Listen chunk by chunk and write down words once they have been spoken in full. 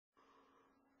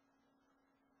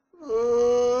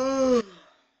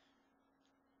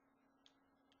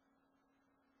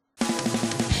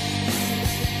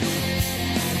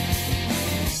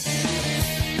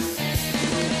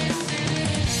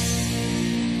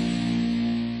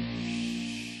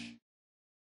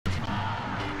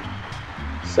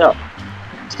So,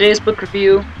 today's book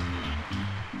review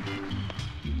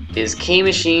is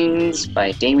K-Machines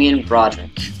by Damien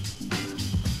Broderick.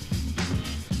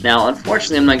 Now,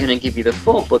 unfortunately, I'm not going to give you the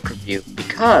full book review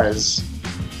because,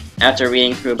 after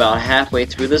reading through about halfway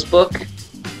through this book,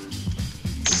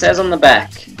 it says on the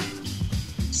back,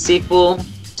 sequel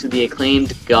to the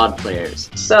acclaimed God Players.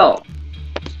 So,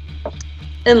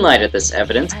 in light of this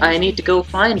evidence, I need to go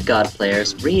find God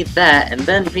Players, read that, and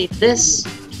then read this.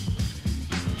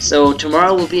 So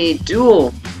tomorrow will be a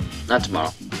dual... not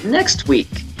tomorrow. Next week.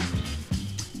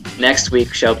 Next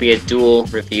week shall be a dual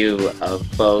review of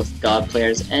both God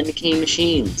Players and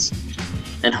K-Machines.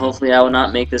 And hopefully I will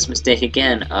not make this mistake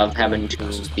again of having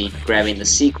to be grabbing the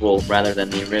sequel rather than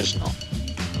the original.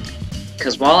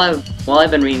 Because while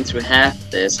I've been reading through half of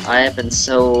this, I have been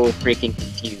so freaking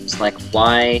confused, like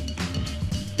why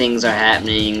things are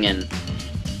happening and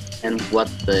what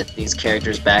these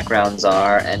characters' backgrounds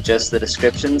are, and just the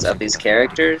descriptions of these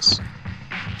characters.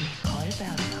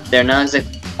 They're not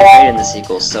exactly great in the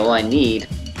sequel, so I need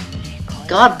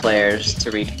God Players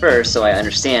to read first so I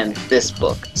understand this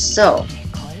book. So,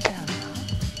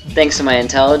 thanks to my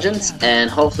intelligence, and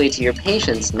hopefully to your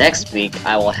patience, next week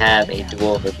I will have a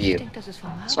dual review.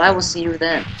 So I will see you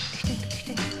then.